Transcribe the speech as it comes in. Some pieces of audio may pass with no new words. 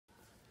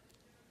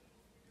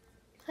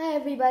Hi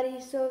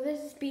everybody, so this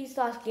is Beast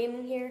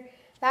Gaming here,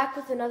 back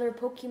with another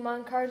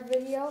Pokemon cards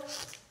video.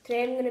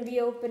 Today I'm going to be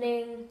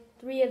opening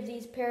 3 of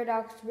these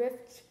Paradox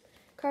Rift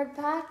card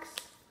packs.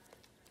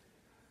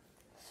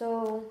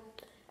 So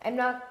I'm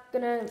not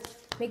going to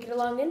make it a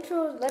long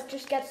intro, let's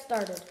just get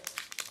started.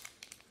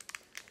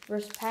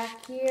 First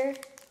pack here.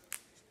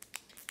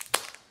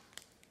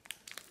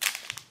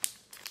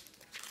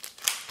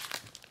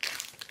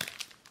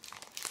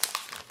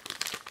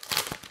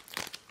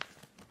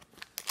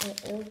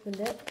 I opened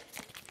it.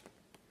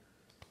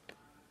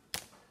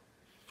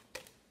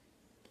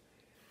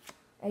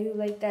 I do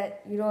like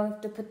that you don't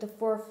have to put the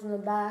 4 from the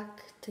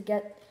back to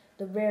get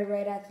the rare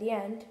right at the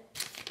end.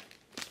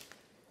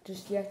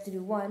 Just you have to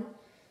do 1.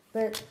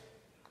 But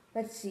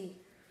let's see.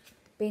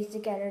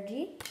 Basic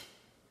Energy,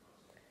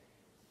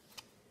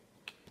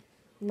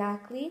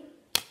 Knackley,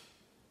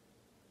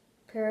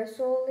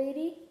 Parasol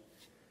Lady,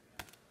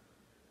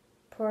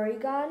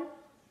 Porygon,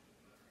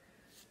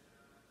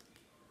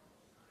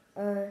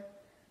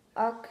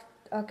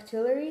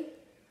 Octillery,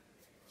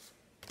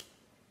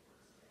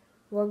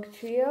 Wug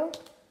Trio.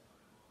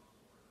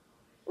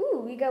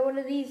 Ooh, we got one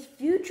of these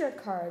future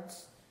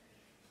cards.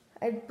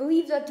 I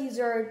believe that these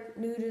are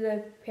new to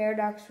the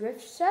Paradox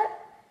Rift set.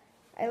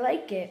 I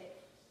like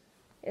it.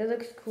 It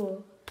looks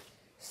cool.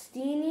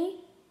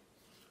 Steenie,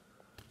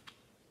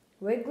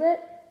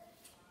 Wiglet,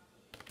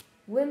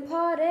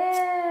 Wimpod,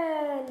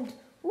 and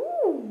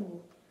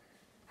ooh!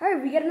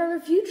 Alright, we got another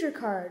future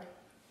card.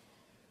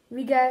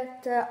 We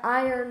got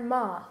Iron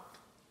Moth.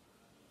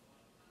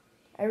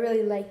 I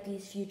really like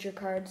these future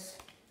cards.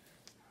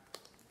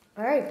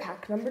 Alright,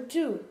 pack number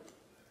 2.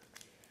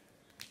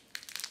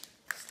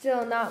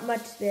 Still not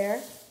much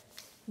there,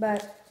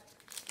 but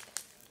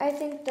I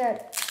think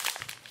that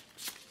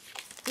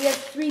we have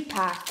 3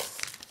 packs,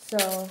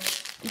 so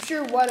I'm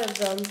sure one of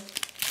them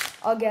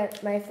I'll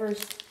get my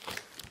first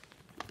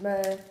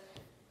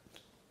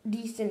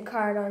decent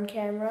card on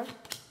camera.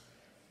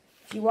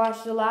 If you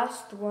watched the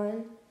last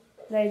one,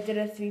 I did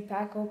a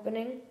 3-pack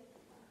opening.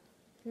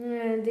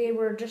 They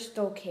were just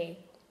okay.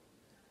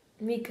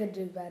 We could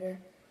do better.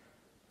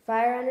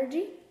 Fire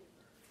Energy,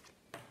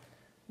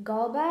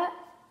 Golbat,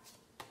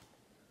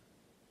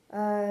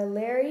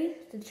 Larry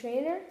the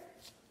Trainer,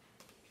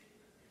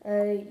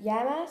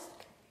 Yamask,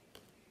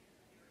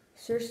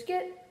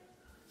 Surskit,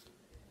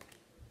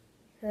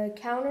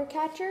 Counter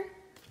Catcher,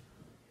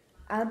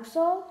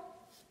 Absol,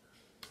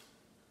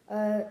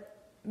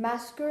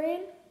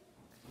 Masquerain,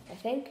 I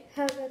think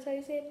that's how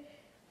you say it,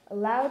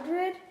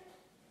 Loudred,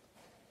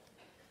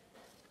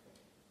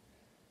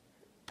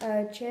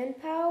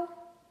 Chanpao,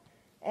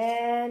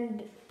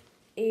 and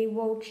a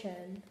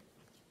Wochen.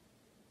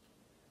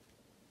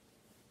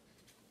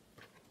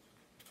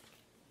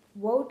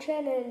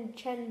 Wochen and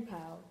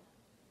Chanpao.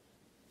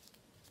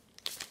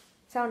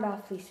 Sound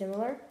awfully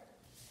similar.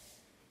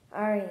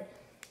 Alright.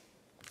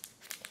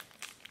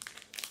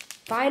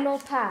 Final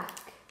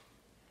pack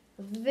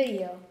of the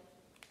video.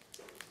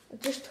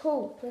 Let's just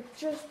hope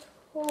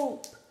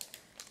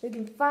we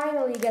can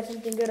finally get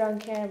something good on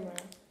camera.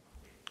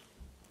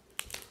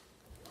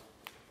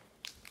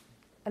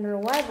 I don't know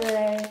why, but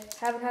I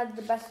haven't had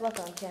the best luck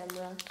on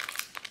camera.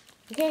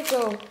 You can't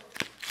go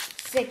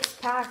 6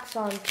 packs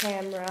on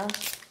camera,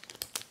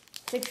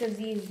 6 of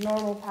these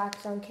normal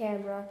packs on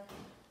camera,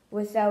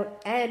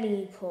 without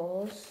any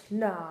pulls.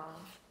 Nah,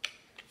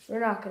 we're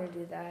not going to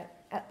do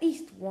that. At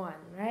least 1,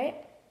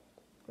 right?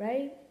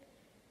 Right?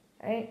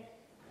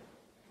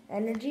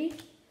 Energy,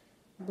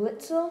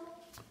 Blitzel,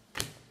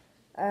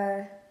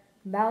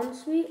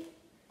 Bounsweet,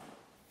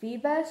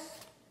 Phoebus,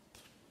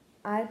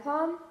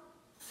 Ipom,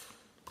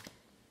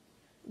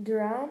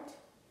 Durant,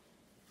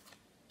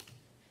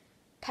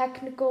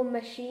 Technical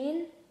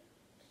Machine,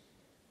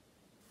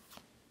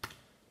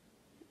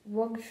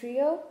 Wug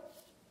Trio,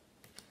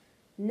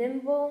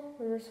 Nimble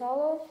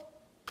Rosalo,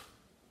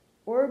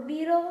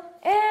 Orbeetle,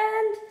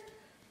 and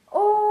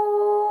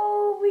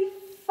oh, we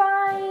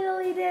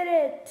finally did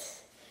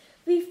it!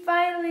 We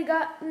finally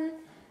gotten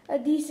a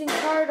decent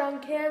card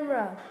on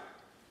camera.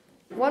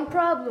 One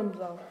problem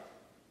though.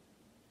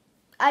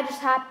 I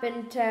just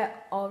happen to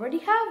already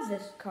have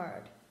this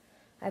card.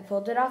 I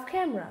pulled it off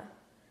camera.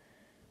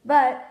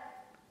 But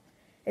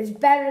it's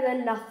better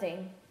than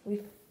nothing.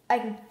 I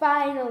can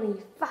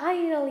finally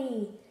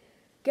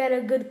get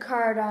a good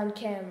card on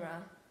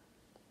camera.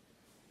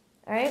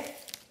 Alright?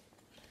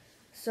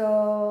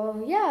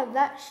 So yeah,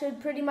 that should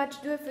pretty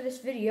much do it for this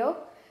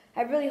video.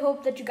 I really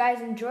hope that you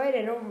guys enjoyed.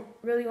 I don't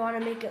really want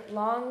to make it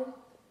long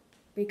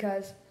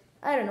because,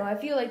 I don't know, I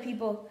feel like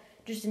people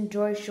just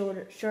enjoy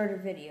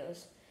shorter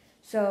videos.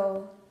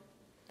 So,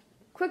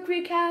 quick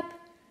recap.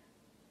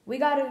 We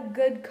got a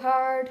good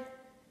card,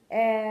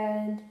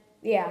 and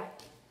yeah,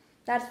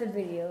 that's the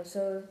video.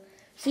 So,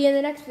 see you in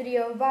the next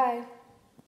video. Bye.